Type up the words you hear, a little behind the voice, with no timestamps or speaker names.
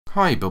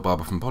Hi, Bill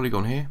Barber from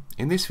Poliigon here.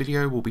 In this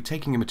video we'll be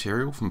taking a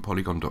material from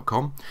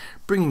Poliigon.com,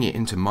 bringing it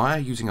into Maya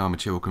using our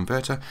material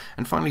converter,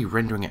 and finally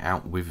rendering it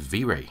out with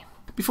V-Ray.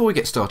 Before we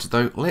get started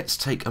though, let's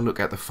take a look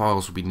at the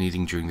files we'll be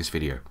needing during this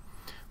video.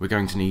 We're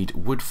going to need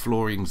wood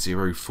flooring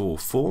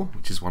 044,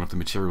 which is one of the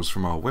materials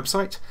from our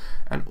website,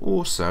 and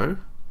also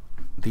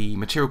the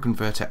material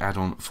converter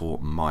add-on for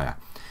Maya.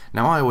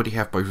 Now I already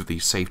have both of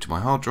these saved to my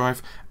hard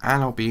drive,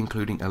 and I'll be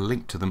including a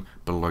link to them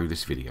below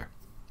this video.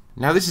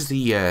 Now this is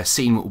the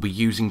scene we'll be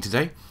using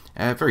today.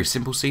 A very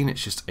simple scene.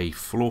 It's just a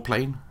floor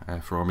plane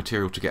for our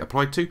material to get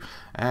applied to,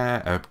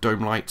 a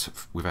dome light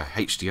with a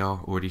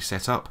HDR already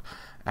set up,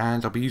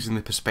 and I'll be using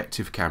the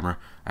perspective camera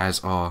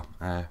as our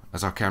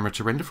camera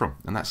to render from,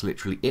 and that's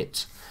literally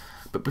it.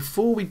 But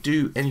before we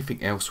do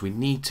anything else, we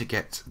need to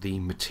get the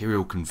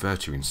material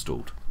converter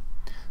installed.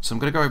 So I'm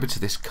going to go over to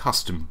this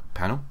custom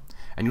panel,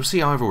 and you'll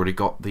see I've already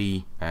got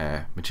the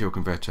material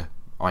converter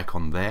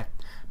icon there.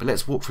 But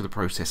let's walk through the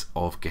process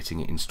of getting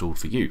it installed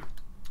for you.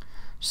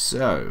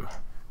 So,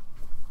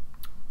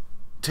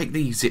 take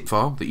the zip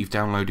file that you've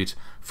downloaded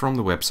from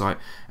the website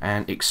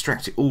and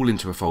extract it all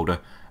into a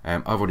folder.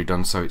 I've already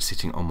done so, it's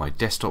sitting on my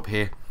desktop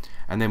here.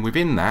 And then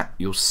within that,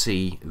 you'll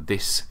see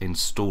this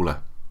installer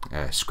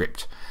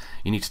script.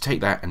 You need to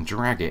take that and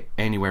drag it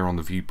anywhere on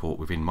the viewport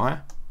within Maya.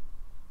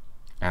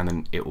 And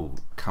then it will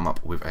come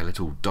up with a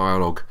little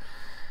dialog,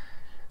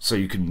 so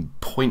you can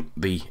point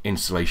the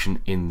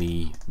installation in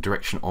the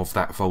direction of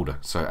that folder.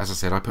 So as I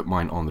said, I put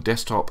mine on the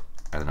desktop,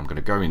 and then I'm going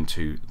to go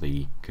into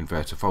the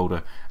converter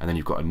folder, and then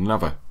you've got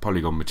another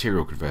Poliigon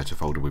material converter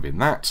folder within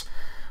that.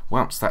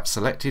 Once that's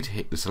selected,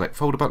 hit the select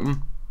folder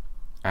button,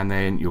 and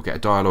then you'll get a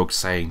dialog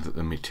saying that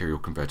the material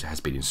converter has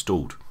been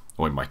installed,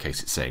 or in my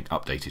case it's saying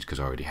updated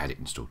because I already had it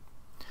installed.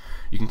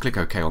 You can click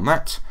OK on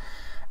that,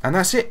 and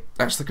that's it.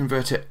 That's the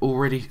converter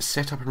already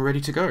set up and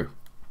ready to go.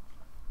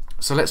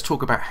 So let's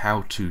talk about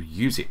how to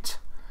use it.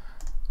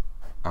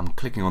 I'm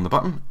clicking on the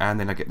button, and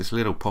then I get this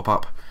little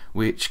pop-up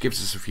which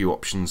gives us a few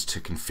options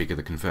to configure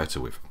the converter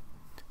with.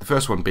 The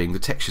first one being the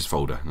textures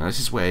folder. Now this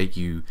is where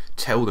you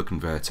tell the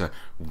converter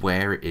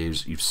where it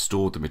is you've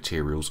stored the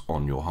materials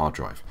on your hard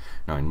drive.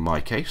 Now in my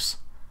case,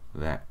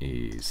 that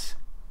is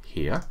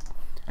here.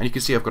 And you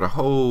can see I've got a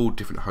whole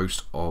different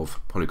host of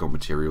Poliigon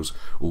materials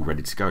all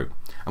ready to go.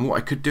 And what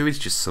I could do is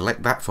just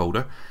select that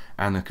folder,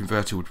 and the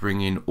converter would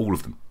bring in all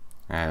of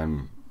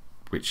them.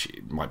 Which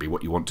might be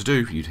what you want to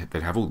do. You'd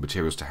then have all the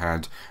materials to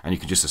hand, and you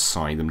can just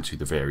assign them to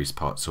the various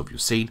parts of your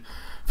scene.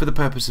 For the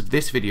purpose of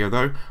this video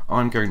though,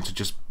 I'm going to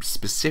just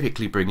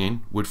specifically bring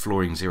in wood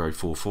flooring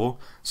 044.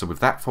 So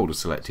with that folder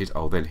selected,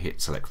 I'll then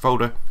hit select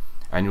folder,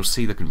 and you'll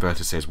see the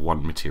converter says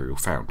one material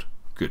found.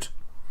 Good.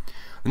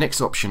 The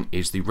next option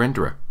is the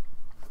renderer.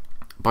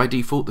 By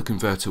default, the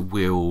converter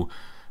will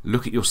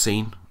look at your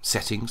scene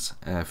settings,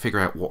 figure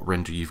out what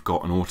render you've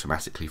got, and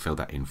automatically fill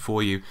that in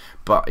for you.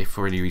 But if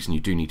for any reason you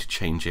do need to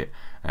change it,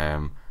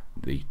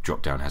 the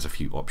drop down has a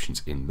few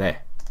options in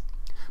there.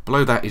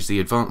 Below that is the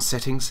advanced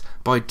settings.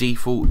 By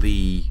default,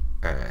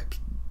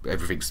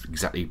 everything's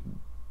exactly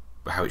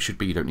how it should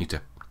be. You don't need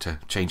to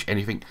change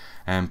anything,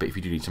 but if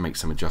you do need to make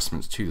some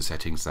adjustments to the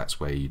settings, that's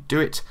where you do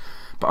it.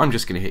 But I'm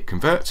just going to hit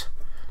convert.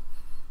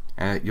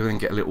 You'll then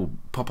get a little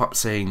pop-up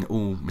saying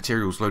all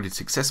materials loaded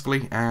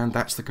successfully, and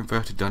that's the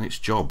converter done its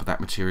job.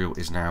 That material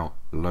is now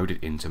loaded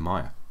into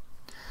Maya.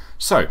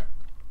 So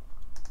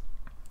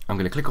I'm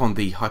going to click on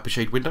the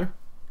hypershade window,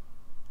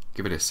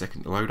 give it a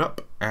second to load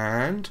up,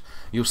 and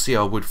you'll see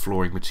our wood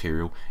flooring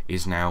material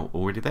is now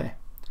already there.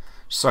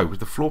 So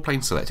with the floor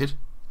plane selected,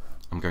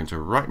 I'm going to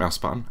right mouse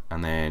button,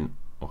 and then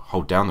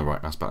hold down the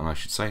right mouse button I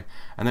should say,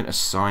 and then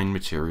assign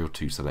material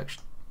to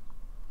selection.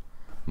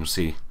 And you'll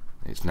see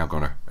it's now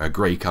got a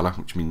grey colour,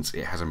 which means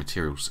it has a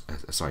material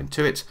assigned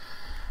to it.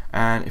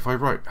 And if I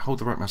hold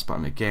the right mouse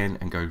button again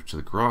and go to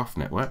the graph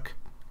network,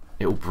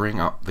 it will bring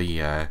up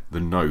the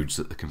nodes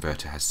that the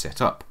converter has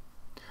set up.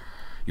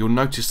 You'll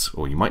notice,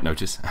 or you might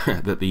notice,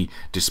 that the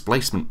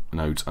displacement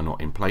nodes are not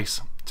in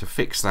place. To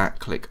fix that,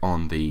 click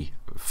on the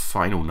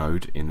final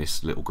node in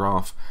this little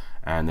graph,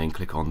 and then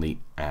click on the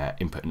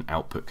input and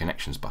output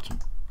connections button,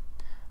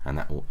 and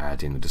that will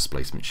add in the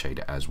displacement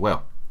shader as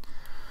well.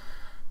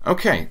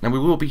 Okay, now we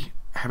will be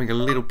having a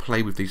little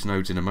play with these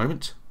nodes in a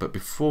moment, but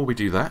before we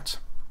do that,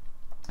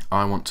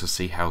 I want to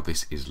see how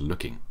this is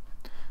looking.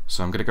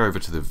 So I'm going to go over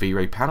to the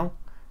V-Ray panel,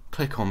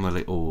 click on the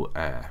little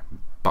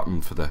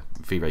button for the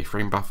V-Ray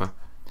frame buffer,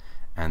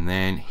 and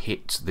then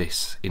hit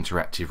this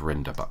interactive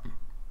render button,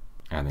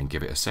 and then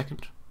give it a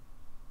second.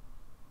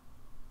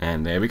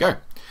 And there we go.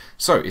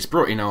 So it's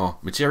brought in our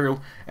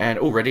material, and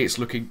already it's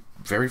looking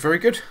very, very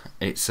good.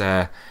 It's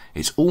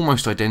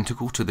almost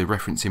identical to the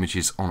reference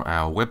images on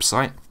our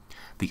website.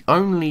 The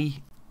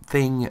only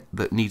thing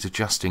that needs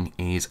adjusting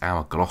is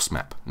our gloss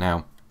map.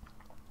 Now,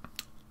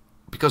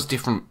 because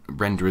different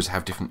renderers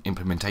have different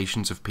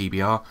implementations of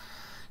PBR,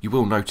 you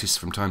will notice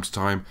from time to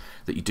time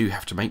that you do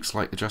have to make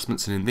slight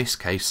adjustments, and in this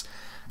case,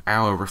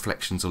 our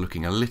reflections are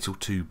looking a little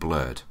too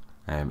blurred.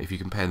 If you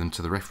compare them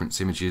to the reference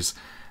images,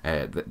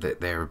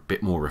 they're a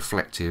bit more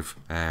reflective,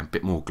 a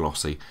bit more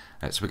glossy,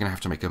 so we're going to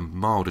have to make a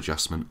mild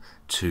adjustment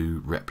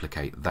to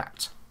replicate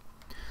that.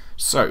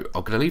 So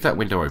I'm going to leave that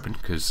window open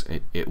because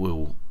it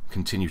will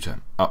continue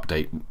to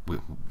update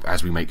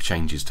as we make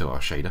changes to our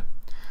shader,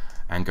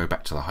 and go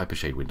back to the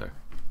Hypershade window.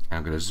 And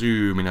I'm going to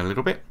zoom in a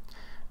little bit,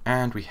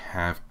 and we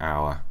have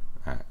our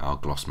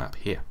gloss map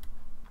here.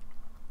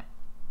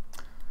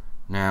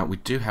 Now we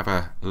do have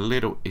a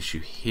little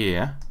issue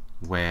here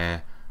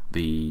where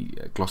the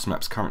gloss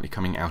map's currently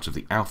coming out of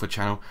the alpha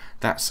channel.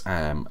 That's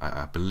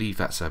I believe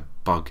that's a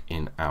bug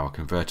in our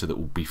converter that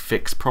will be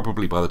fixed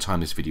probably by the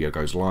time this video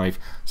goes live.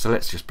 So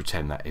let's just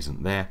pretend that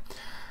isn't there.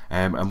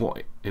 And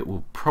what it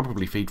will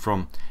probably feed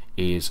from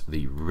is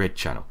the red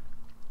channel.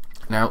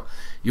 Now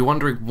you're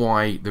wondering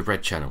why the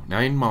red channel. Now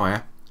in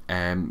Maya,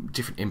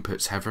 different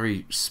inputs have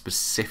very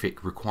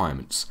specific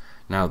requirements.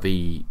 Now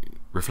the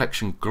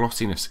reflection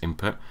glossiness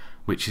input,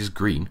 which is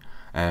green,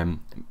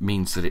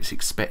 means that it's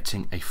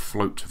expecting a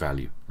float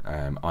value,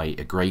 i.e.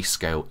 a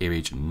grayscale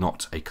image,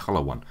 not a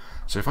color one.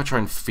 So if I try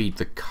and feed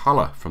the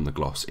color from the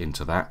gloss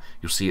into that,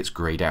 you'll see it's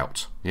grayed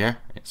out. Yeah,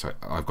 so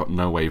I've got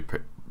no way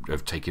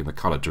of taking the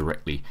color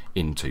directly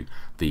into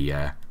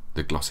the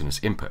glossiness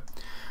input.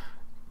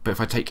 But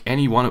if I take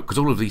any one, because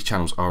all of these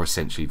channels are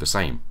essentially the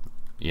same.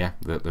 Yeah,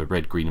 the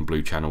red, green and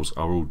blue channels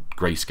are all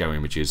grayscale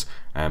images,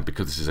 and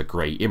because this is a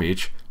grey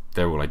image,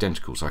 they're all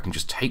identical. So I can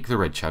just take the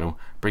red channel,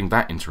 bring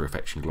that into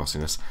reflection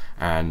glossiness,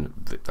 and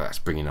that's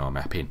bringing our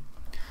map in.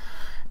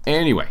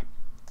 Anyway,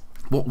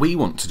 what we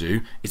want to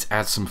do is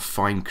add some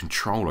fine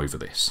control over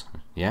this.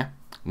 Yeah,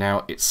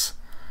 now it's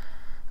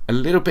a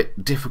little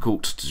bit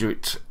difficult to do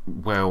it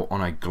well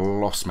on a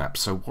gloss map.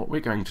 So what we're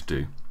going to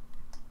do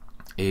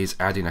is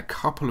add in a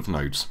couple of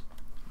nodes.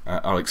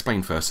 I'll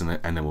explain first, and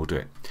then we'll do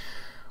it.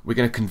 We're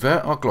going to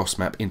convert our gloss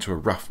map into a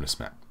roughness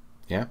map.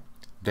 Yeah.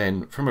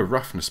 Then from a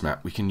roughness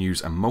map we can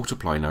use a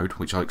multiply node,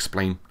 which I'll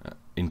explain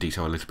in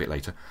detail a little bit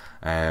later,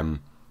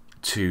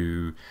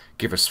 to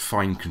give us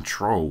fine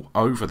control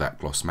over that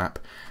gloss map,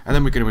 and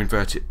then we're going to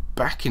invert it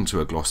back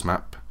into a gloss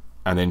map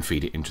and then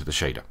feed it into the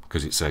shader,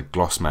 because it's a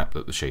gloss map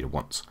that the shader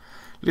wants.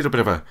 A little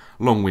bit of a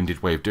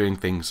long-winded way of doing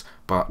things,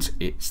 but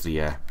it's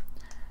the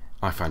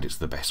I found it's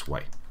the best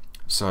way.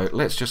 So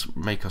let's just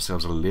make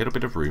ourselves a little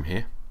bit of room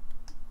here,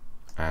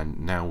 and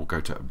now we'll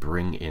go to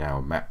bring in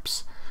our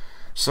maps.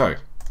 So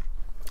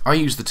I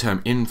use the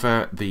term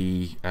invert.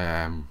 The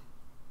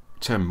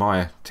term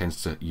Maya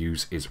tends to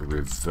use is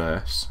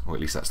reverse, or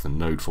at least that's the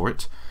node for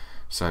it.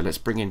 So let's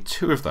bring in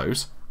two of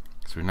those.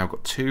 So we've now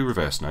got two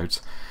reverse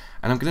nodes,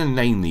 and I'm going to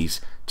name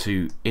these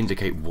to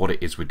indicate what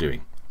it is we're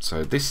doing.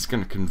 So this is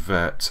going to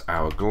convert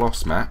our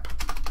gloss map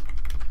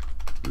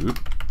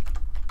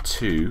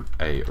to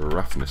a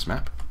roughness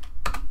map,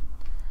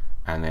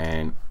 and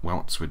then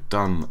once we're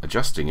done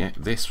adjusting it,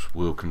 this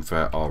will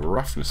convert our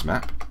roughness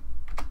map,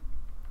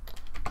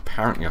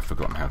 apparently I've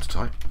forgotten how to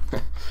type,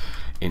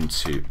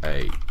 into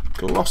a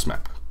gloss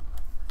map.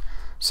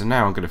 So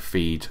now I'm going to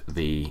feed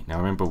the, now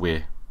remember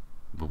we're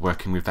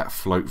working with that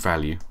float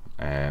value,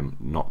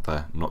 not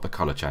the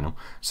color channel.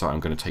 So I'm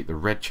going to take the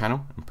red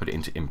channel and put it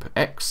into input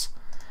X.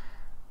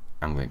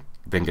 I'm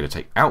then going to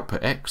take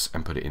output X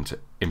and put it into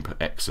input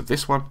X of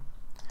this one,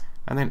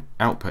 and then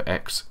output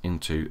X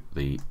into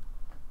the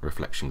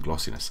reflection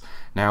glossiness.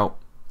 Now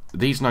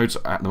these nodes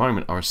at the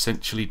moment are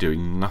essentially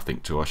doing nothing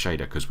to our shader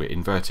because we're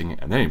inverting it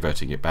and then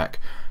inverting it back,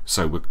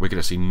 so we're going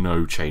to see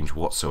no change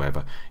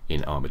whatsoever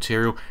in our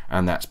material,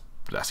 and that's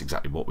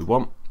exactly what we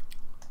want.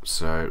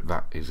 So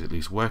that is at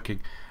least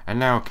working, and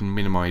now I can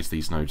minimize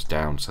these nodes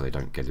down so they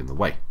don't get in the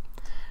way.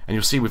 And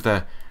you'll see with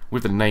the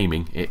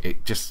naming,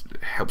 it just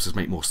helps us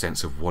make more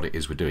sense of what it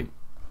is we're doing.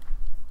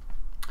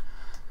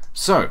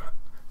 So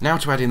now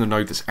to add in the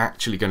node that's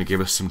actually going to give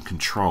us some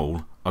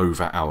control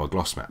over our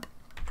gloss map.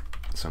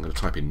 So I'm going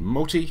to type in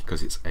multi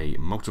because it's a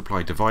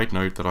multiply divide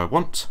node that I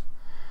want,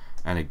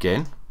 and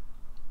again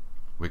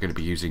we're going to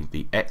be using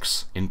the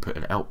X input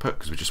and output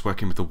because we're just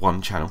working with the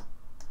one channel,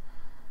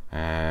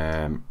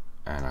 and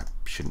I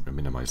shouldn't have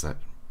minimized that.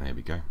 There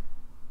we go.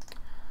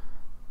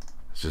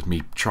 It's just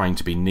me trying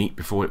to be neat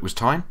before it was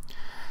time.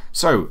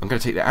 So I'm going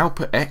to take the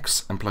output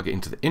X and plug it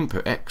into the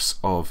input X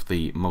of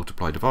the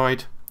multiply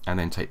divide, and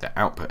then take the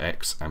output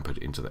X and put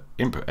it into the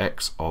input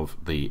X of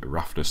the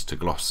roughness to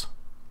gloss.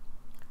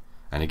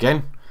 And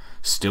again,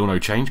 still no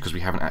change because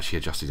we haven't actually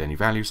adjusted any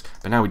values,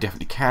 but now we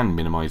definitely can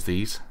minimize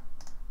these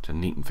to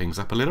neaten things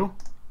up a little.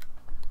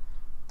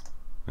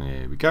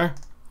 There we go.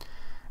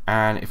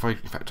 And in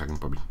fact I can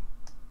probably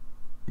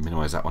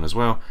minimize that one as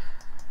well.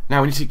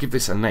 Now we need to give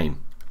this a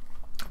name.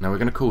 Now we're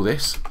going to call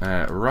this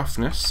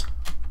roughness,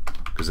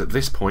 because at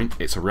this point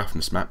it's a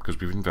roughness map because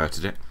we've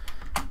inverted it.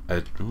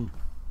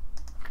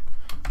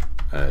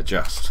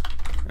 Adjust.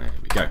 There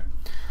we go.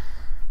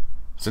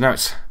 So now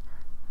it's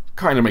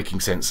kind of making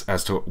sense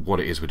as to what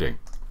it is we're doing.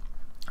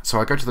 So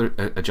I go to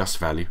the adjust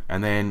value,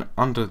 and then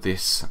under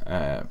this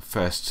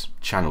first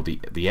channel,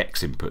 the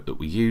X input that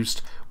we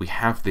used, we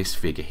have this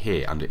figure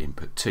here under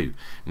input 2.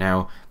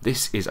 Now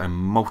this is a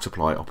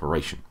multiply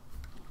operation.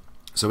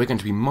 So we're going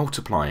to be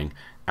multiplying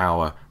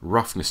our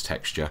roughness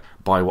texture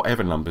by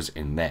whatever number's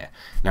in there.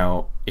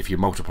 Now, if you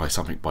multiply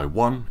something by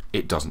 1,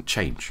 it doesn't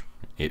change.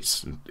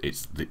 It's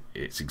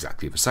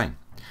exactly the same.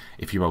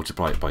 If you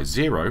multiply it by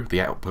 0,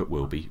 the output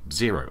will be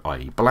 0,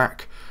 i.e.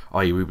 black,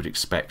 i.e. we would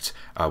expect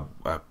a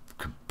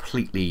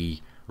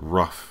completely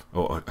rough,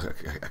 or a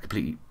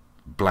completely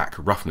black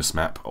roughness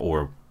map,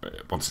 or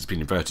once it's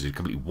been inverted, a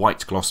completely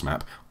white gloss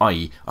map,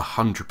 i.e.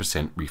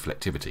 100%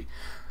 reflectivity.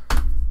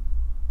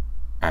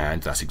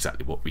 And that's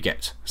exactly what we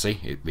get.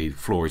 See, the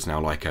floor is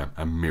now like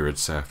a mirrored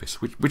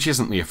surface, which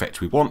isn't the effect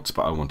we want,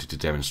 but I wanted to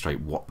demonstrate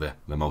what the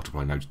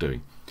multiply node's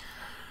doing.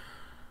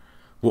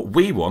 What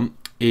we want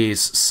is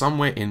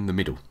somewhere in the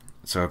middle.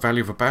 So a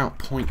value of about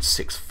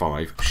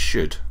 0.65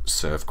 should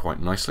serve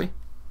quite nicely.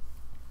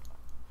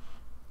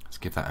 Let's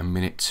give that a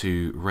minute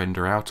to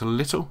render out a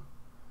little.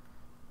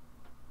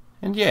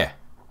 And yeah,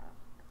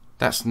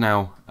 that's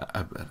now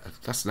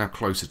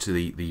closer to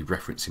the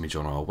reference image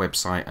on our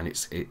website, and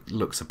it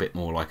looks a bit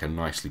more like a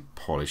nicely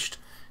polished,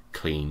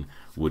 clean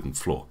wooden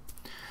floor.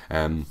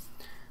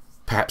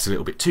 Perhaps a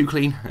little bit too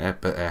clean,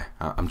 but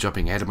I'm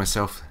jumping ahead of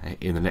myself.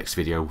 In the next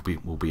video,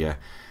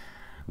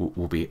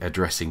 we'll be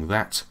addressing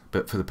that.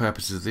 But for the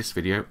purposes of this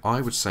video, I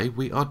would say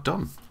we are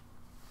done.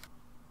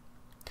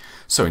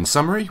 So in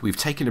summary, we've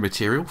taken a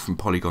material from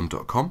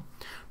Poliigon.com,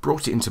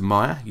 brought it into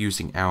Maya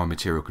using our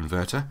material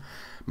converter,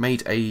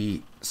 made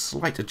a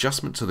slight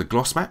adjustment to the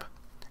gloss map,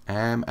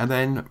 and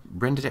then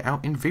rendered it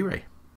out in V-Ray.